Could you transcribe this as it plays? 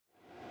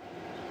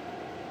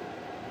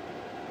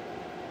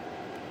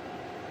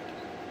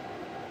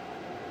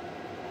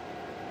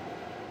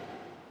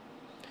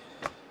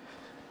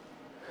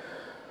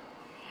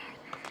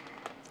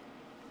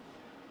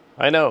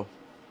I know,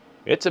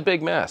 it's a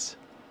big mess,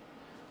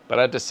 but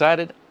I've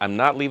decided I'm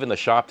not leaving the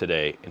shop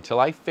today until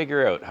I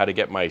figure out how to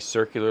get my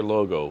circular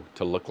logo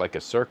to look like a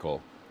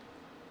circle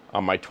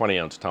on my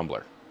 20-ounce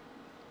tumbler.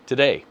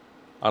 Today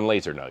on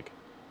Laser Nug.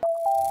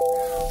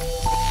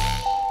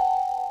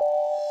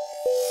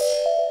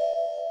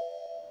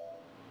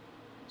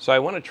 So I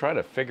want to try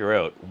to figure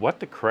out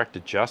what the correct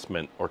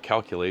adjustment or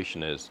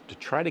calculation is to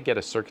try to get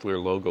a circular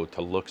logo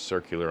to look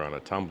circular on a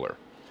tumbler.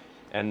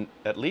 And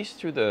at least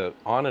through the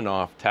on and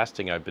off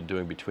testing I've been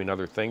doing between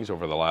other things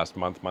over the last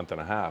month and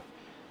a half,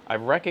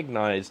 I've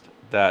recognized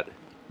that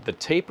the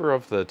taper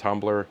of the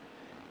tumbler,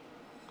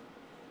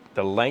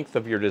 the length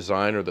of your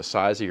design or the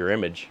size of your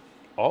image,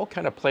 all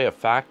kind of play a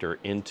factor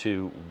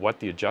into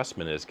what the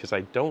adjustment is, because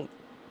I don't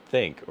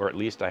think, or at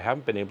least I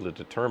haven't been able to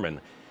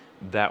determine,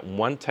 that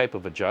one type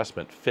of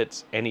adjustment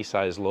fits any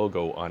size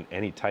logo on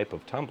any type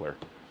of tumbler,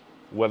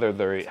 whether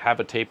they have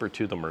a taper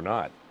to them or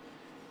not.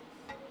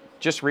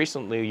 Just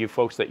recently, you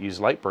folks that use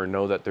Lightburn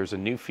know that there's a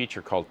new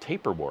feature called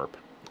Taper Warp,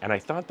 and I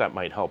thought that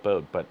might help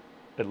out, but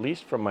at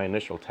least from my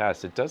initial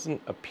test, it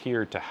doesn't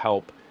appear to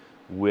help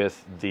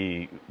with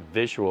the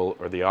visual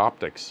or the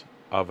optics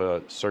of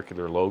a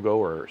circular logo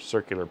or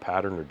circular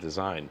pattern or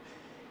design.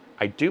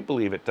 I do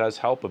believe it does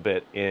help a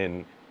bit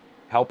in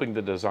helping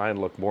the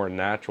design look more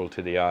natural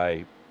to the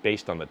eye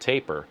based on the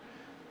taper,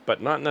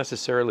 but not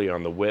necessarily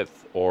on the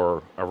width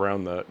or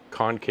around the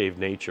concave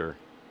nature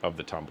of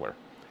the tumbler.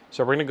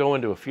 So we're going to go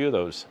into a few of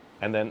those,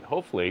 and then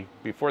hopefully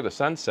before the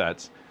sun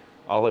sets,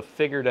 I'll have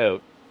figured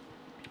out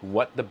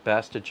what the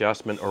best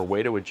adjustment or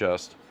way to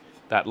adjust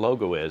that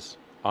logo is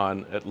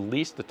on at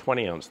least the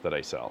 20-ounce that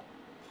I sell.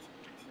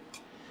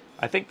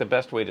 I think the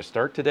best way to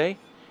start today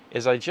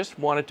is I just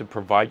wanted to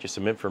provide you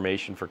some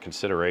information for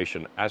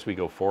consideration as we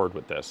go forward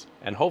with this,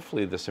 and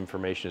hopefully this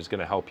information is going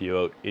to help you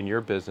out in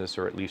your business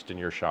or at least in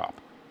your shop.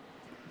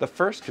 The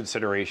first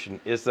consideration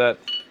is that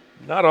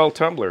not all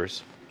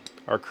tumblers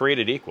are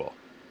created equal.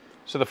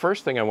 So the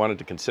first thing I wanted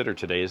to consider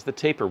today is the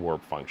taper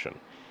warp function.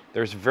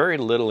 There's very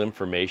little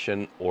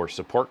information or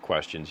support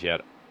questions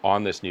yet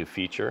on this new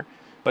feature,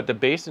 but the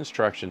base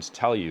instructions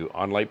tell you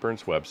on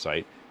Lightburn's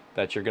website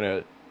that you're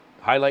going to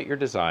highlight your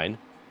design,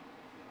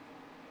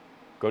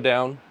 go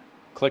down,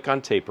 click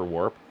on Taper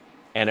Warp,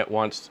 and it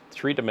wants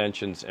 3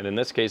 dimensions, and in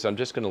this case I'm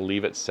just going to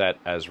leave it set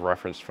as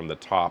referenced from the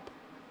top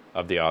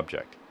of the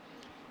object.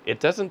 It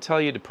doesn't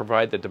tell you to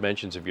provide the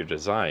dimensions of your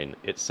design,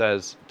 it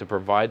says to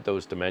provide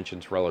those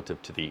dimensions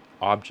relative to the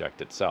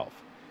object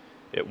itself.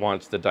 It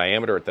wants the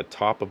diameter at the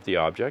top of the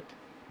object,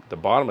 the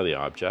bottom of the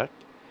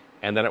object,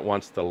 and then it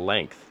wants the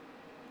length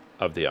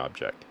of the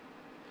object.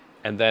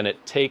 And then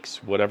it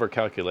takes whatever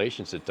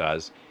calculations it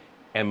does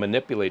and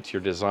manipulates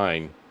your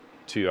design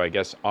to, I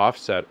guess,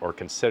 offset or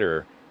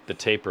consider the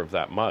taper of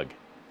that mug.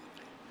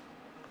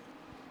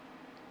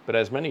 But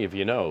as many of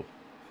you know,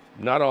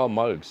 not all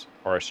mugs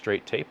are a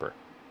straight taper.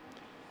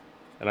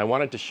 And I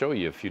wanted to show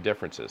you a few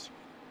differences.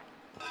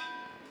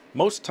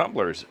 Most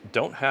tumblers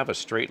don't have a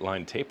straight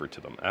line taper to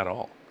them at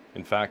all.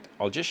 In fact,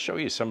 I'll just show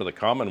you some of the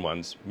common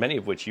ones, many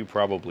of which you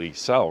probably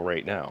sell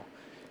right now.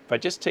 If I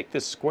just take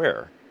this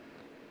square,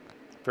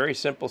 very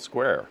simple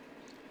square,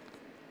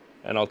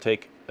 and I'll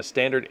take a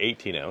standard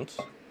 18-ounce,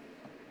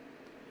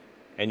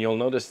 and you'll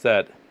notice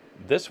that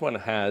this one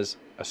has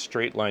a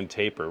straight line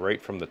taper right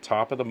from the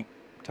top of the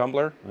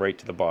tumbler right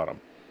to the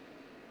bottom.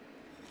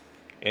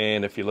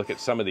 And if you look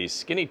at some of these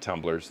skinny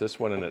tumblers, this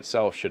one in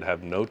itself should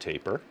have no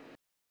taper.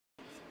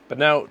 But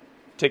now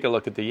take a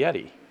look at the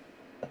Yeti.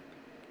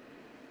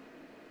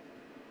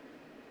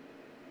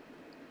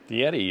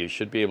 The Yeti, you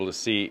should be able to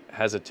see,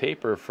 has a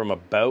taper from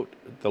about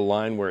the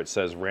line where it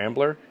says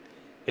Rambler.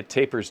 It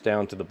tapers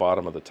down to the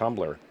bottom of the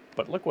tumbler.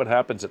 But look what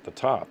happens at the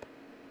top.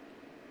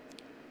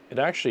 It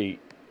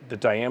actually, the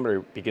diameter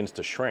begins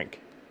to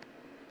shrink.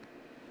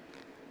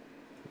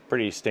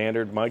 Pretty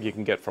standard mug you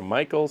can get from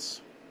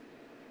Michael's.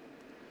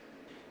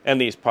 And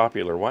these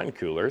popular wine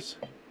coolers.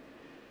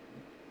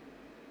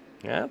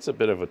 Yeah, it's a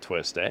bit of a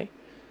twist, eh?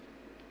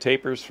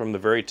 Tapers from the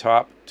very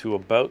top to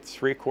about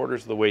 3/4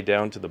 of the way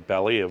down to the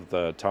belly of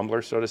the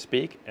tumbler, so to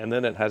speak, and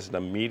then it has an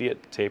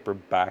immediate taper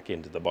back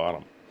into the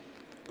bottom.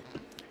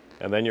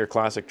 And then your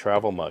classic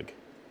travel mug.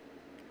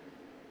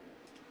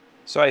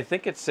 So I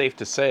think it's safe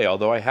to say,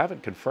 although I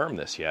haven't confirmed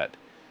this yet,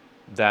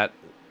 that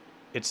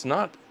it's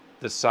not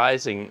the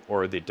sizing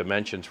or the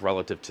dimensions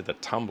relative to the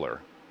tumbler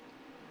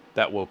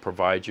that will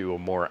provide you a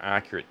more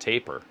accurate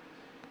taper.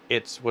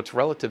 It's what's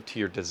relative to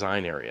your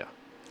design area.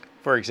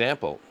 For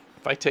example,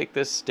 if I take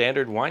this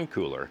standard wine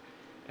cooler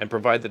and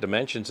provide the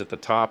dimensions at the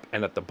top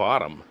and at the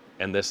bottom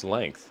and this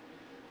length,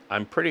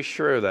 I'm pretty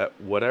sure that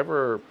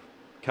whatever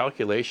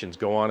calculations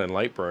go on in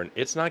Lightburn,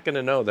 it's not going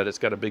to know that it's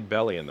got a big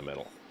belly in the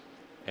middle.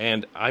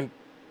 And I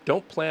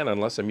don't plan,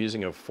 unless I'm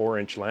using a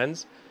 4-inch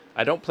lens,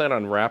 I don't plan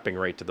on wrapping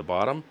right to the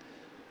bottom.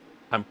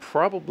 I'm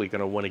probably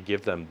going to want to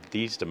give them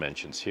these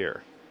dimensions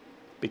here,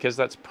 because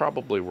that's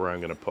probably where I'm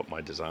going to put my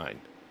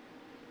design.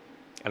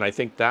 And I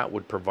think that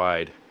would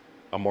provide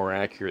a more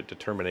accurate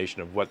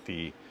determination of what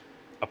the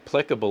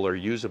applicable or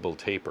usable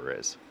taper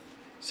is.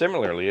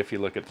 Similarly, if you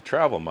look at the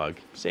travel mug,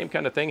 same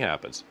kind of thing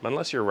happens.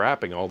 Unless you're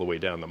wrapping all the way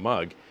down the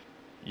mug,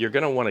 you're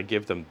going to want to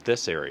give them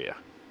this area.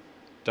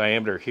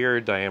 Diameter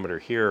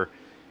here,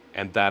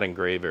 and that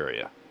engrave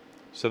area,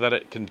 so that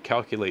it can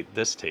calculate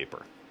this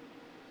taper.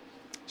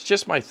 It's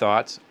just my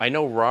thoughts. I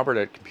know Robert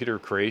at Computer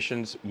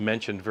Creations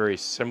mentioned very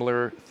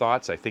similar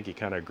thoughts. I think he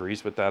kind of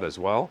agrees with that as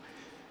well.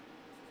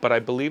 But I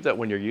believe that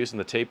when you're using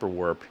the taper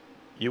warp,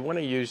 you want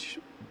to use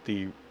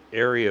the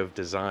area of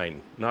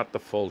design, not the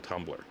full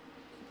tumbler.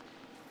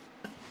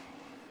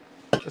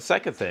 The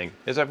second thing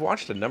is I've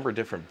watched a number of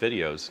different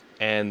videos,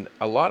 and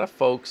a lot of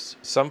folks,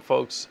 some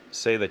folks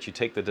say that you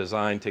take the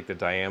design, take the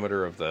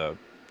diameter of the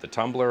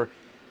tumbler,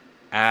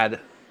 add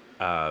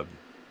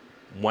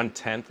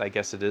 1/10, I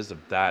guess it is, of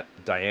that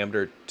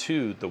diameter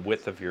to the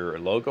width of your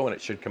logo, and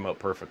it should come out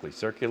perfectly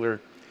circular.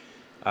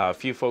 A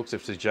few folks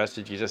have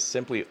suggested you just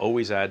simply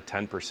always add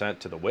 10%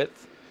 to the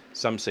width.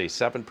 Some say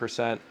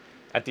 7%.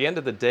 At the end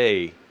of the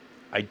day,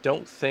 I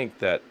don't think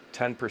that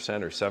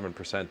 10% or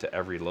 7% to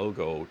every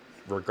logo,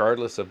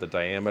 regardless of the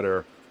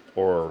diameter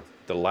or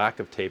the lack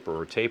of taper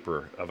or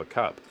taper of a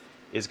cup,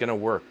 is going to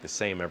work the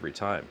same every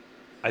time.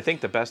 I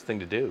think the best thing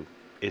to do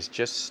is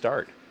just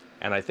start.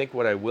 And I think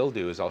what I will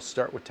do is I'll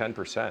start with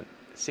 10%,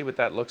 see what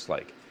that looks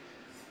like.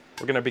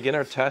 We're going to begin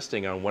our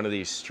testing on one of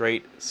these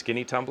straight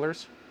skinny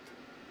tumblers,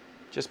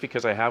 just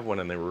because I have one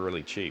and they were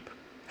really cheap.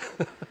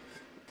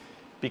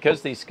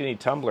 Because these skinny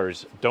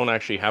tumblers don't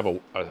actually have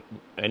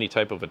any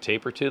type of a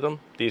taper to them,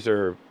 these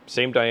are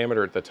same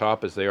diameter at the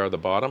top as they are the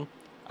bottom,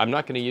 I'm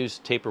not going to use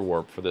taper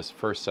warp for this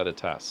first set of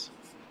tests.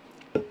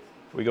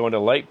 We go into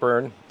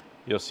Lightburn,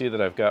 you'll see that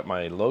I've got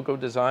my logo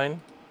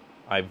design.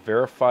 I've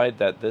verified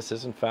that this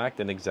is in fact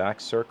an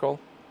exact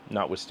circle,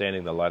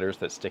 notwithstanding the letters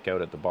that stick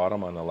out at the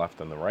bottom on the left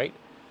and the right.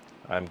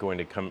 I'm going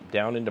to come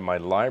down into my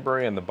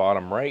library in the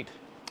bottom right,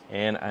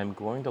 and I'm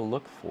going to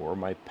look for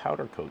my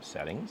powder coat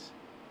settings.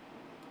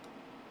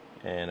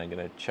 And I'm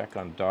going to check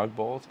on dog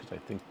bowls because I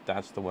think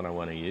that's the one I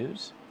want to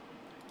use.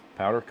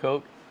 Powder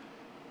coat.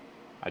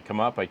 I come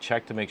up, I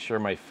check to make sure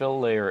my fill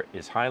layer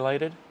is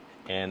highlighted,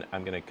 and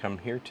I'm going to come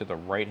here to the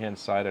right hand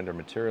side under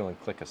material and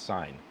click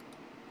assign.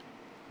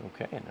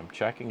 Okay, and I'm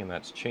checking, and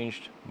that's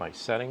changed my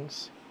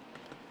settings.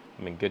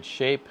 I'm in good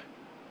shape.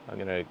 I'm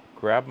going to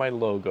grab my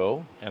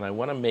logo, and I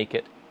want to make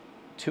it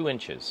 2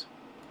 inches.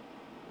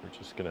 We're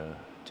just going to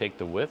take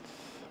the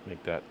width,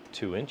 make that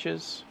 2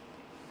 inches.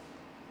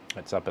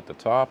 That's up at the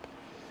top.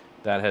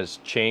 That has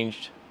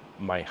changed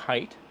my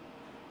height.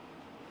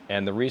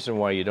 And the reason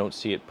why you don't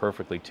see it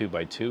perfectly 2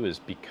 by 2 is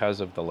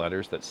because of the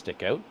letters that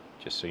stick out,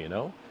 just so you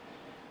know.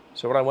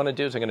 So what I want to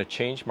do is I'm going to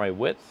change my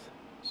width.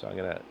 So I'm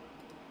going to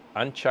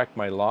uncheck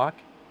my lock.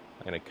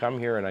 I'm going to come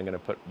here and I'm going to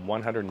put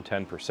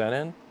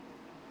 110% in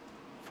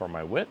for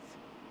my width.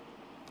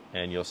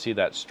 And you'll see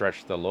that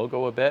stretch the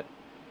logo a bit.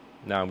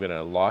 Now I'm going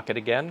to lock it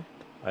again.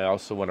 I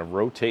also want to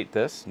rotate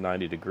this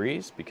 90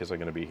 degrees because I'm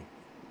going to be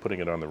putting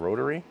it on the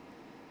rotary.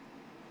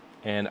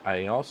 And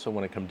I also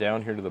want to come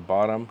down here to the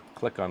bottom,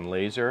 click on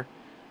laser.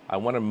 I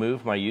want to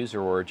move my user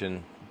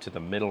origin to the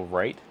middle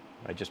right.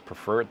 I just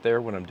prefer it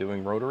there when I'm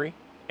doing rotary.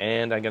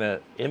 And I'm going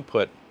to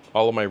input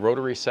all of my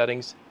rotary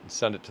settings and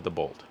send it to the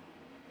bolt.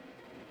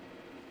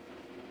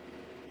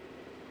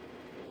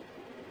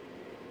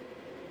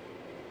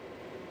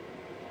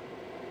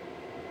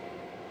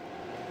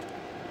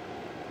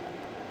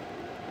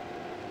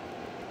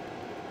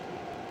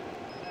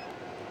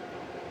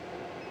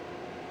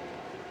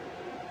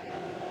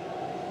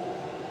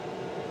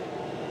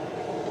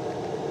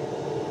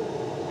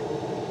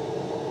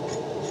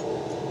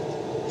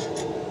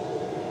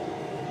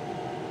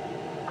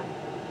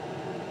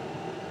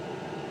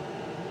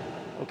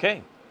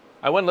 Okay,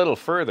 I went a little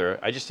further.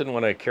 I just didn't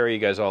want to carry you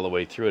guys all the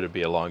way through. It'd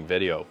be a long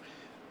video.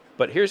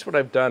 But here's what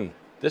I've done.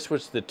 This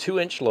was the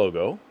 2-inch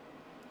logo,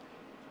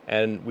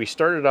 and we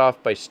started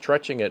off by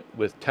stretching it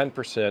with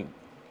 10%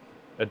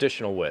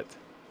 additional width.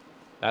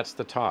 That's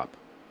the top.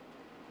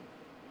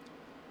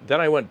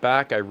 Then I went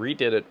back, I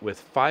redid it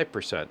with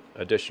 5%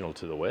 additional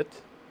to the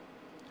width,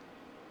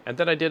 and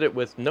then I did it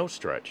with no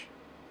stretch.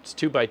 It's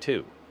 2 by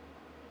 2.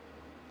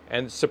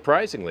 And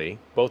surprisingly,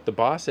 both the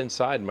boss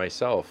inside and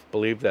myself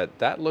believe that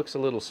that looks a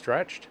little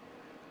stretched.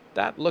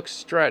 That looks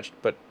stretched,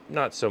 but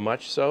not so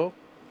much so.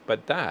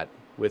 But that,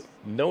 with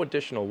no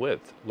additional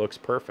width, looks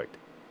perfect.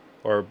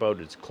 Or about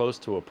as close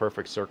to a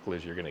perfect circle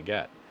as you're going to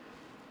get.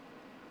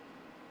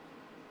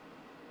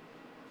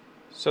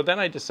 So then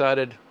I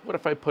decided, what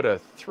if I put a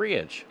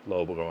 3-inch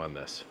logo on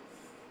this?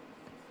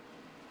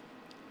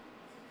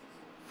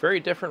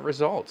 Very different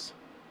results.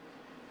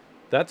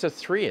 That's a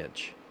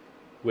 3-inch.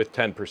 With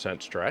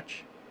 10%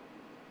 stretch,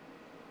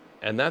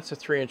 and that's a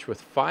 3-inch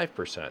with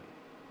 5%.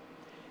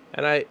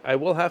 And I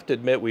will have to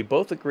admit, we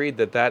both agreed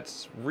that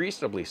that's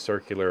reasonably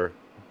circular,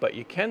 but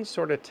you can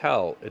sort of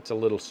tell it's a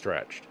little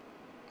stretched.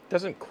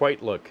 Doesn't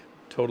quite look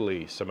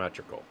totally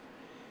symmetrical.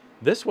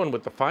 This one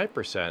with the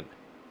 5%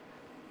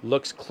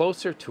 looks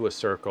closer to a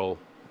circle,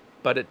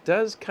 but it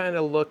does kind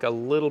of look a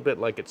little bit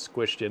like it's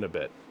squished in a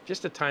bit,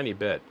 just a tiny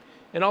bit.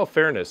 In all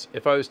fairness,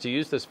 if I was to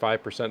use this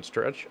 5%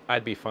 stretch,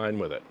 I'd be fine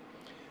with it.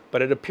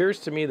 but it appears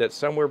to me that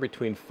somewhere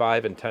between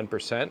 5 and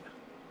 10%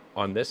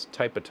 on this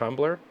type of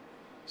tumbler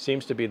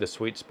seems to be the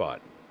sweet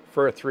spot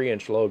for a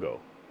 3-inch logo.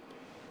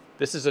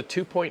 This is a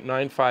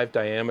 2.95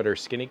 diameter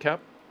skinny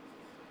cup,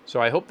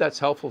 so I hope that's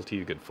helpful to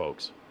you good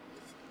folks.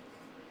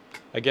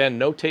 Again,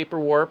 no taper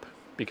warp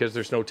because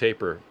there's no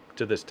taper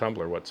to this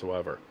tumbler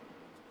whatsoever.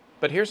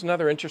 But here's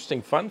another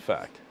interesting fun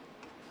fact.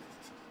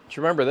 Do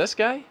you remember this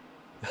guy?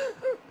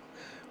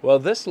 Well,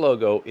 this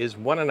logo is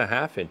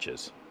 1.5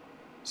 inches,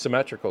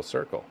 symmetrical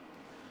circle.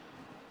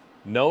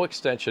 No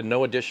extension,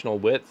 no additional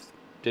width,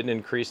 didn't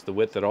increase the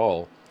width at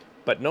all,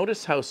 but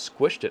notice how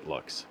squished it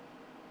looks.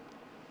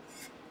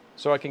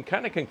 So I can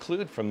kind of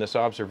conclude from this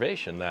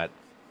observation that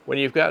when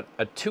you've got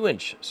a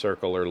 2-inch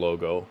circle or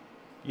logo,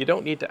 you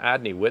don't need to add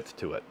any width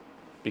to it,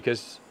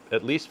 because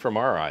at least from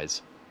our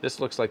eyes,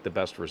 this looks like the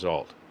best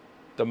result.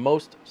 The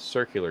most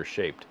circular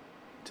shaped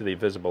to the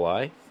visible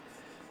eye.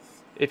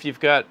 If you've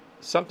got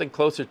something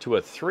closer to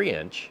a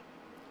 3-inch,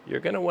 you're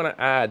going to want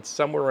to add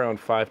somewhere around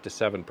 5 to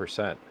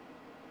 7%.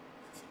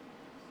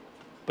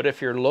 But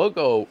if your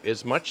logo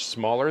is much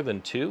smaller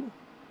than 2,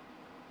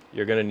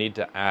 you're going to need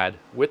to add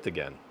width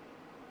again.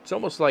 It's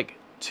almost like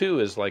 2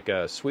 is like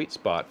a sweet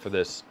spot for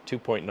this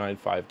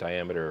 2.95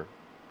 diameter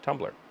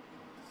tumbler.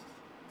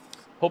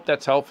 Hope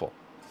that's helpful.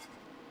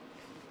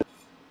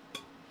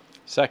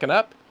 Second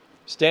up,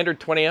 standard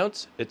 20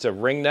 ounce. It's a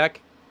ring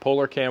neck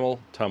polar camel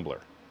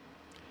tumbler.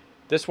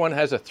 This one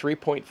has a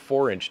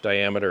 3.4 inch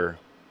diameter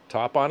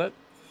top on it,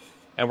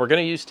 and we're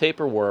going to use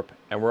taper warp,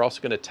 and we're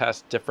also going to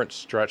test different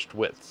stretched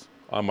widths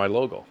on my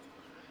logo.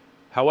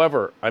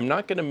 However, I'm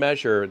not going to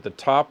measure the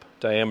top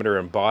diameter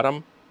and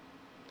bottom.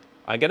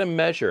 I'm going to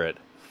measure it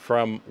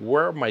from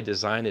where my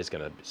design is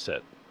going to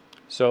sit.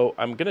 So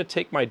I'm going to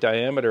take my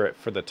diameter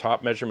for the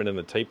top measurement in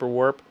the taper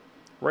warp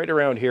right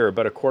around here,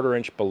 about 1/4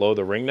 inch below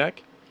the ring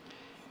neck,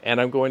 and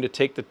I'm going to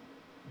take the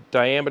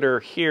diameter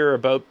here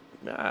about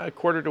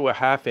 1/4 to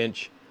 1/2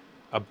 inch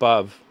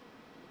above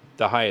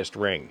the highest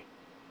ring,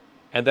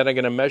 and then I'm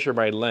going to measure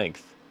my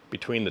length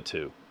between the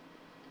two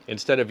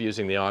instead of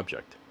using the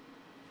object.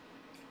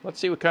 Let's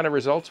see what kind of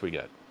results we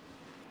get.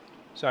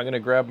 So I'm going to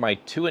grab my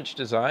 2-inch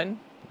design.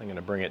 I'm going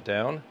to bring it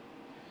down.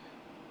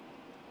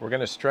 We're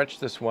going to stretch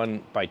this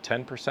one by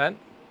 10%.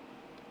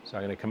 So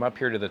I'm going to come up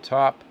here to the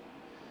top.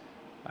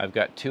 I've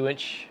got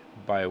 2-inch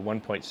by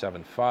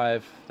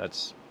 1.75.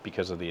 That's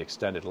because of the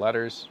extended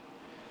letters.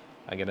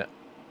 I'm going to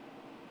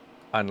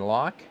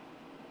unlock,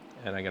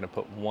 and I'm going to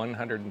put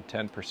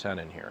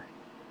 110% in here.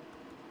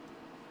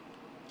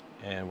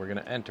 And we're going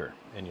to enter,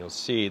 and you'll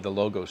see the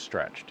logo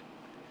stretched.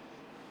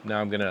 Now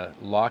I'm going to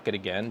lock it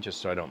again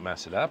just so I don't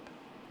mess it up.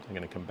 I'm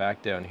going to come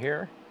back down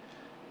here.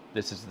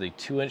 This is the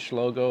 2-inch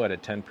logo at a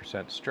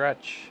 10%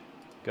 stretch.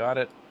 Got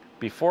it.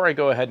 Before I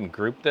go ahead and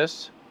group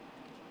this,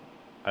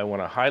 I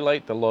want to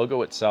highlight the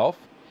logo itself.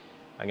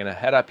 I'm going to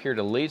head up here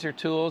to laser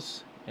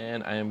tools,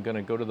 and I am going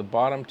to go to the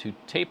bottom to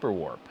taper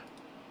warp.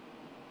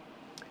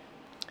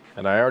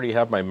 And I already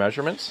have my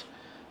measurements,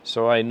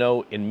 so I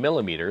know in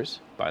millimeters,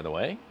 by the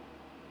way,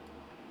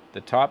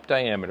 the top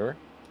diameter,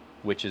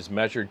 which is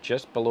measured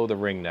just below the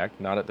ring neck,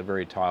 not at the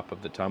very top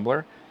of the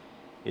tumbler,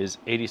 is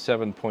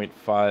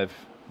 87.5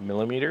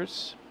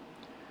 millimeters.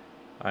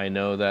 I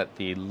know that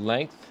the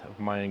length of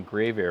my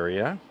engrave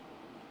area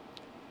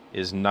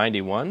is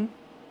 91,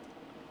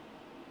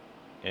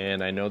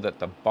 and I know that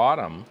the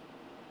bottom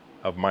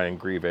of my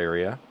engrave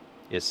area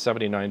is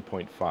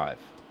 79.5.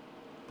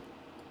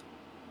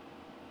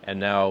 And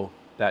now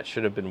that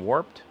should have been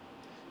warped.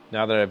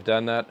 Now that I've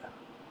done that,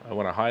 I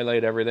want to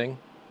highlight everything.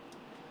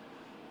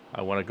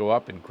 I want to go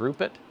up and group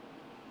it.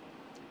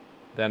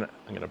 Then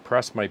I'm going to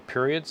press my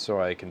period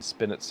so I can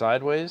spin it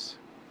sideways.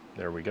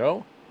 There we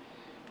go.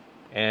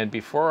 And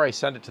before I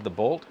send it to the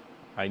bolt,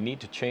 I need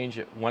to change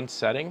it one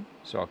setting.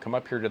 So I'll come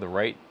up here to the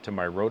right to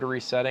my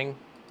rotary setting.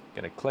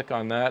 I'm going to click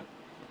on that.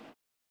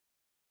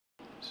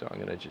 So I'm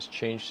going to just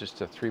change this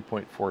to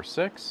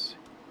 3.46.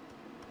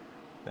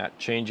 That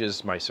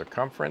changes my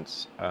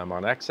circumference. I'm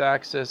on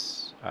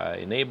x-axis. I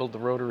enabled the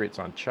rotary. It's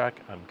on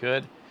check. I'm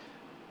good.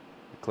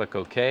 Click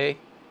OK.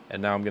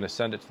 And now I'm going to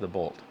send it to the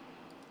bolt.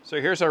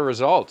 So here's our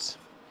results.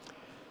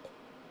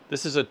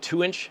 This is a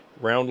 2-inch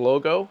round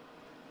logo.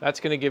 That's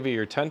going to give you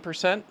your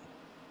 10%.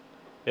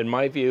 In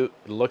my view,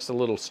 it looks a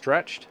little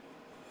stretched.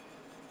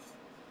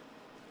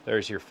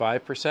 There's your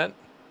 5%.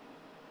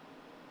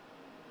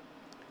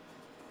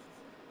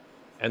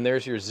 And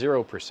there's your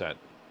 0%.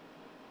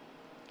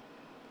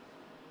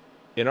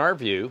 In our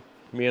view,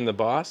 me and the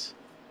boss,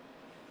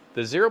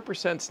 the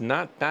 0%'s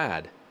not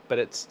bad, but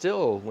it's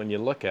still, when you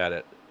look at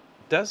it,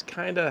 does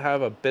kind of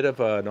have a bit of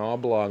an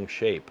oblong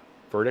shape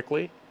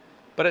vertically,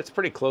 but it's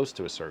pretty close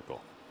to a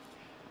circle.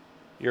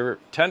 Your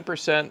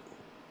 10%,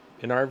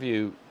 in our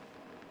view,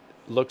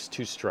 looks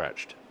too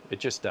stretched. It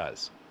just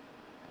does.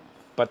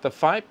 But the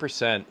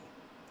 5%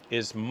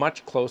 is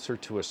much closer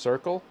to a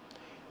circle.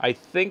 I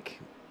think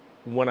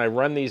when I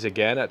run these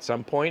again at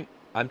some point,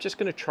 I'm just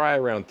going to try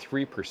around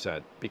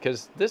 3%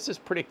 because this is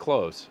pretty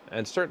close,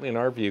 and certainly in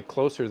our view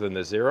closer than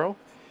the 0.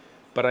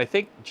 but I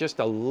think just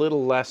a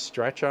little less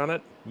stretch on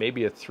it,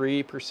 maybe a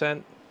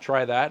 3%,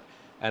 try that,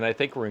 and I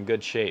think we're in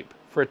good shape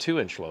for a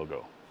 2-inch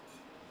logo.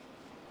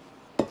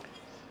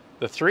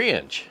 The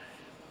 3-inch,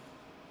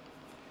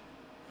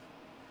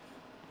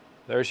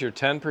 there's your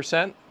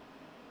 10%.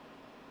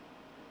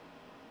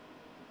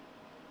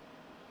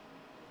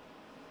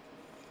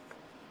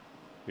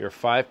 Your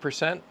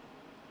 5%.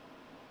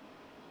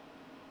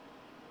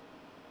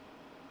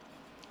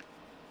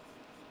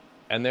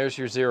 And there's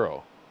your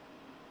 0.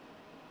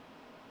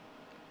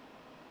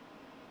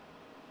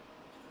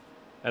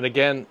 And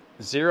again,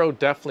 0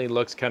 definitely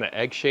looks kind of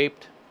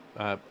egg-shaped.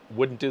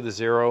 Wouldn't do the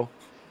 0.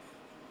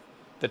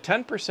 The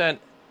 10%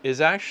 is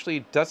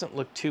actually doesn't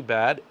look too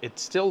bad. It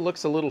still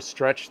looks a little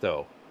stretched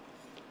though.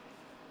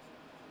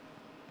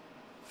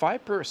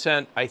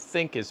 5% I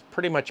think is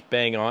pretty much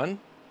bang on.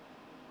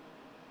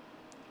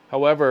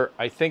 However,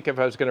 I think if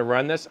I was going to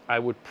run this, I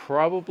would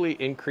probably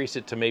increase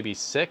it to maybe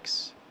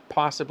 6,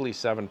 possibly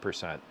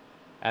 7%.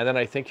 And then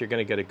I think you're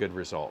going to get a good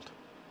result.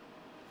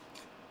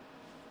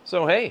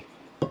 So hey,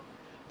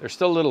 there's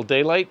still a little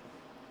daylight.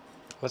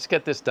 Let's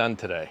get this done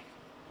today.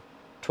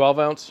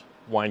 12-ounce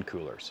wine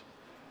coolers.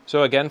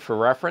 So again, for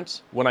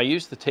reference, when I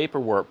use the taper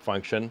warp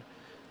function,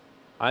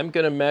 I'm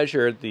going to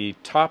measure the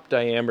top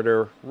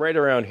diameter right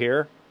around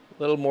here,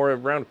 a little more,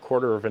 around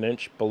 1/4 of an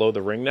inch below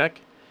the ring neck.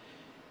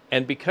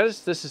 And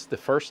because this is the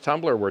first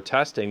tumbler we're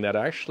testing that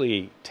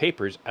actually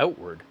tapers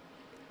outward,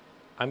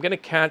 I'm going to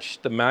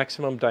catch the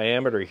maximum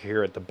diameter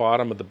here at the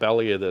bottom of the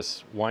belly of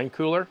this wine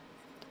cooler.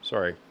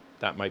 Sorry,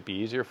 that might be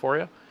easier for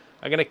you.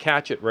 I'm going to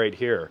catch it right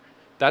here.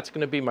 That's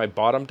going to be my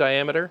bottom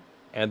diameter,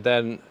 and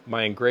then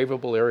my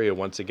engravable area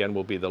once again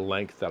will be the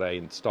length that I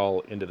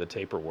install into the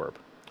taper warp,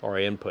 or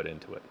I input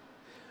into it.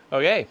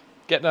 Okay,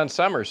 getting on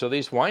summer, so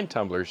these wine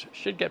tumblers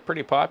should get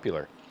pretty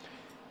popular.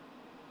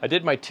 I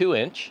did my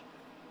 2-inch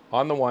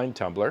on the wine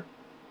tumbler.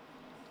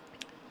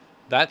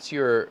 That's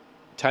your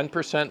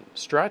 10%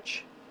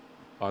 stretch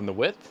on the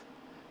width.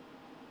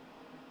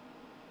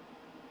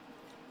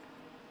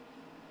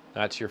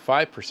 That's your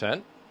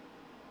 5%.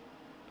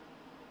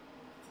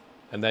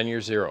 And then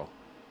your 0.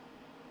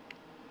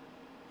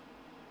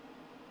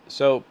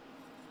 So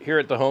here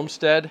at the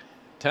homestead,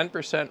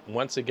 10%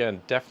 once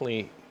again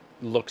definitely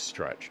looks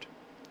stretched,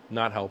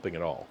 not helping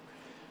at all.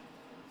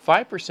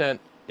 5%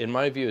 in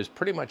my view is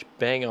pretty much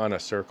bang on a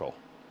circle.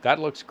 That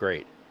looks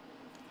great.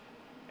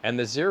 And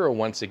the 0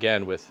 once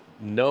again with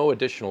no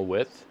additional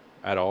width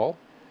at all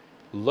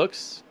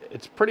looks,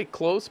 it's pretty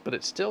close, but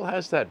it still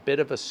has that bit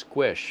of a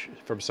squish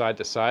from side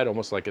to side,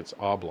 almost like it's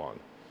oblong.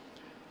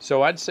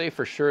 So I'd say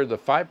for sure the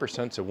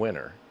 5%'s a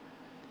winner.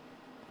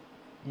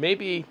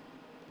 Maybe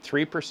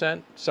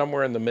 3%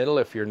 somewhere in the middle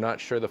if you're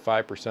not sure the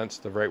 5%'s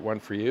the right one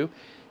for you.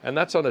 And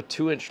that's on a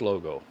 2-inch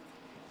logo.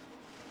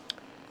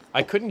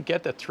 I couldn't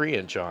get the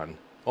 3-inch on,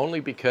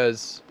 only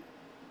because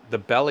the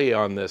belly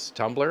on this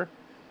tumbler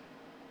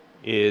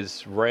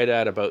is right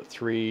at about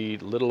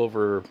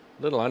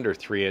little under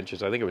 3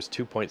 inches. I think it was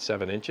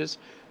 2.7 inches.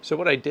 So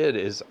what I did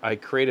is I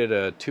created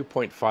a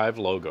 2.5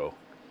 logo.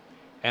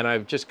 And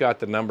I've just got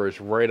the numbers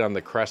right on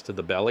the crest of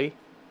the belly.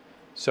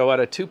 So at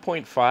a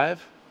 2.5,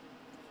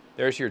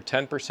 there's your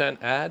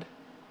 10% add.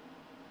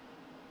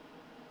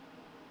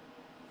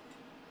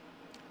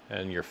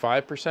 And your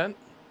 5%.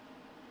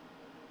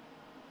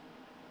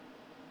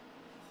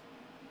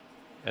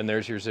 And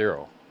there's your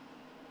 0.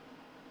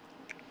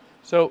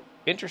 So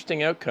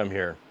interesting outcome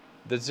here.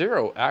 The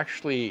 0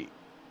 actually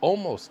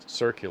almost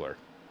circular.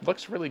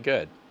 Looks really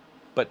good,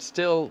 but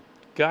still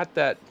got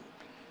that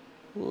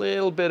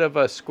little bit of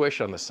a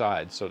squish on the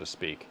side, so to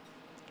speak.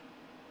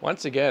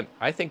 Once again,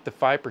 I think the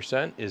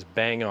 5% is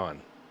bang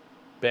on.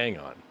 Bang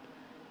on.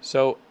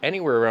 So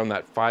anywhere around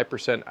that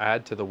 5%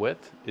 add to the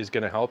width is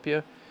going to help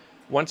you.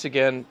 Once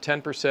again,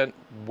 10%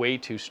 way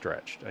too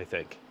stretched, I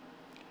think.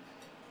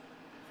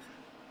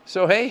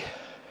 So hey,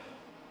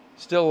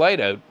 still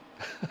light out.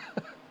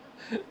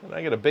 And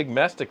I got a big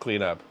mess to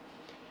clean up.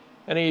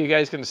 Any of you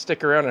guys going to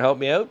stick around and help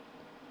me out?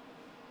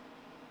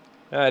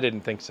 I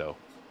didn't think so.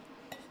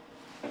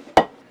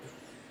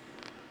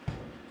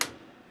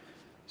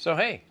 So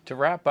hey, to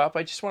wrap up,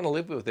 I just want to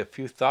leave you with a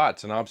few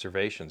thoughts and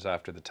observations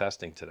after the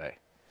testing today.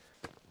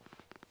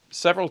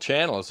 Several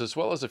channels, as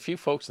well as a few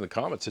folks in the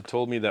comments, had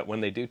told me that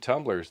when they do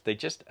tumblers, they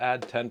just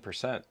add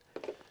 10%.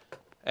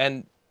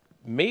 And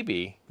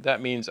maybe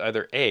that means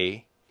either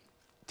A,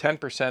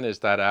 10% is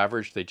that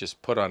average they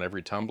just put on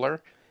every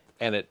tumbler,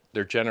 and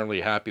they're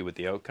generally happy with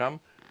the outcome.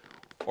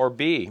 Or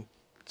B,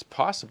 it's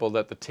possible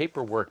that the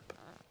taper work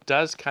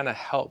does kind of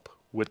help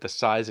with the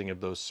sizing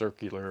of those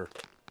circular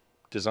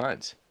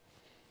designs.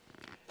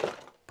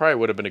 Probably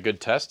would have been a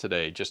good test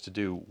today just to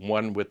do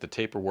one with the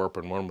taper warp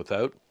and one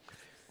without.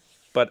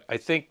 But I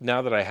think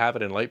now that I have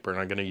it in Lightburn,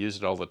 I'm going to use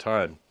it all the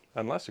time.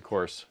 Unless, of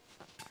course,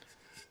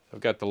 I've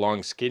got the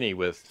long skinny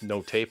with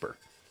no taper.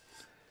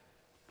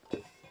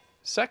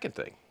 Second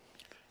thing,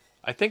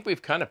 I think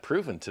we've kind of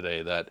proven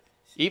today that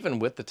even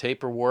with the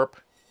taper warp,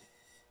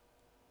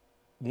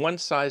 one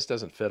size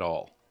doesn't fit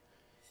all.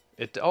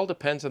 It all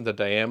depends on the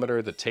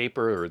diameter, the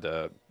taper, or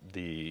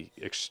the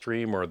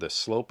extreme or the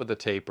slope of the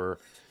taper,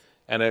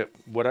 and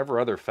whatever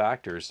other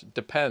factors.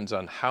 Depends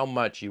on how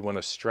much you want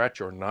to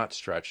stretch or not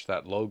stretch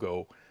that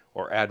logo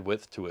or add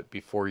width to it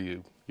before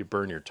you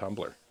burn your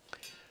tumbler.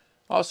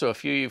 Also, a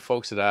few of you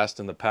folks had asked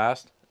in the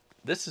past,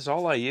 this is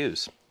all I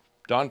use,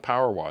 Dawn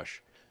Power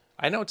Wash.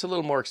 I know it's a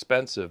little more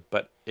expensive,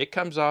 but it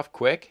comes off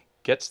quick,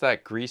 gets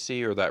that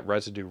greasy or that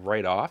residue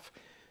right off,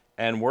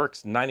 and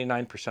works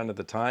 99% of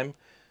the time.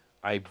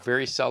 I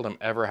very seldom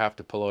ever have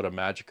to pull out a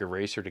magic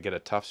eraser to get a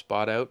tough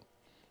spot out.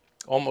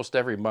 Almost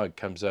every mug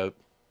comes out,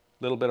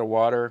 a little bit of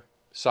water,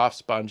 soft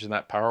sponge and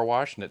that power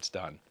wash, and it's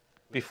done.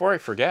 Before I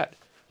forget,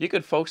 you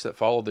good folks that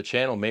follow the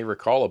channel may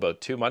recall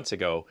about 2 months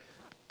ago,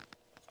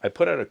 I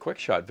put out a quick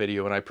shot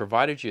video and I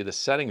provided you the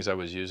settings I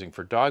was using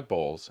for dog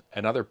bowls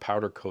and other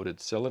powder coated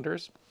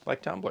cylinders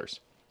like tumblers.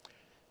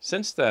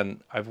 Since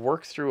then, I've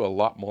worked through a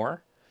lot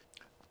more.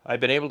 I've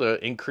been able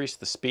to increase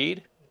the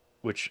speed,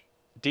 which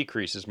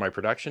decreases my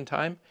production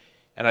time,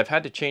 and I've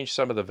had to change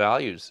some of the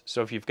values.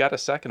 So if you've got a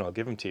second, I'll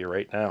give them to you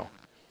right now.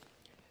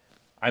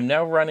 I'm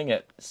now running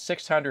at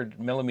 600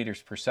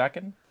 millimeters per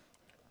second,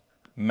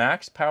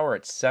 max power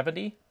at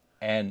 70,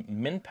 and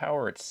min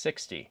power at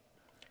 60.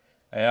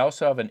 I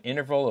also have an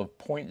interval of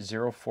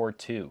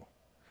 0.042.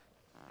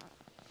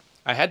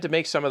 I had to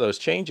make some of those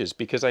changes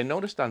because I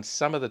noticed on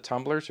some of the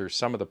tumblers or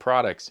some of the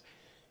products,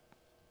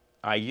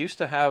 I used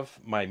to have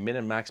my min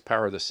and max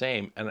power the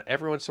same, and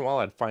every once in a while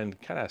I'd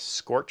find kind of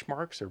scorch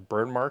marks or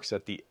burn marks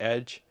at the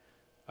edge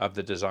of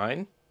the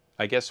design.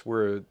 I guess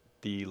where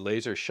the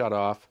laser shut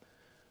off,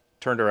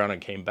 turned around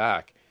and came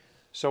back.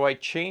 So I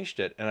changed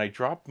it and I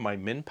dropped my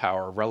min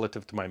power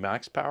relative to my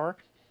max power,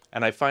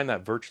 and I find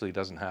that virtually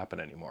doesn't happen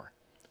anymore.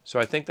 So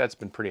I think that's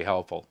been pretty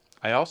helpful.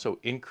 I also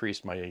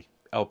increased my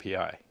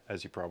LPI,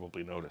 as you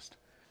probably noticed.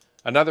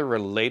 Another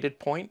related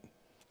point,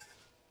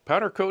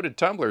 powder-coated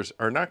tumblers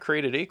are not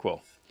created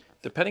equal.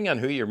 Depending on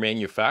who your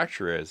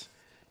manufacturer is,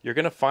 you're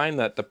going to find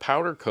that the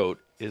powder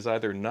coat is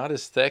either not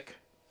as thick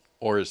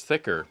or is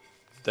thicker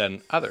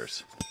than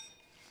others.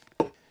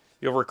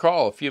 You'll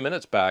recall a few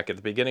minutes back at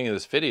the beginning of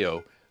this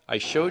video, I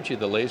showed you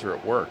the laser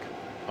at work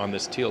on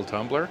this teal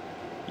tumbler.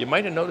 You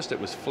might have noticed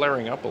it was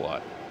flaring up a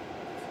lot.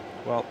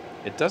 Well,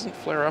 it doesn't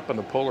flare up on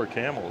the Polar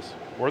Camels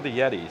or the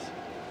Yetis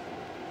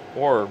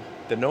or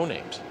the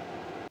no-names,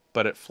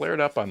 but it flared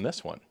up on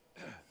this one.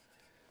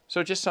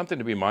 So just something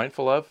to be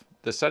mindful of.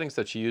 The settings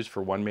that you use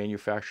for one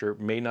manufacturer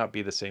may not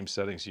be the same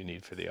settings you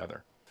need for the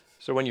other.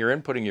 So when you're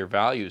inputting your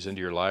values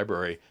into your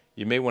library,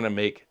 you may want to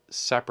make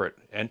separate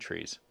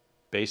entries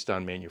based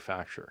on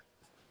manufacturer.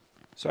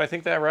 So I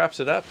think that wraps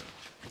it up.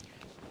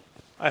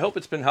 I hope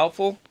it's been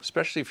helpful,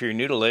 especially if you're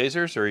new to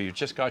lasers or you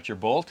just got your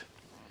bolt.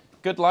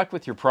 Good luck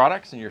with your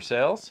products and your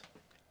sales.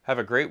 Have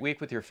a great week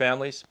with your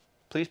families.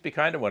 Please be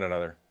kind to one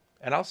another.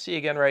 And I'll see you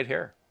again right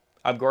here.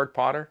 I'm Gord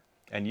Potter,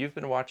 and you've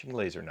been watching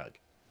Laser Nug.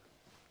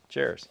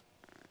 Cheers.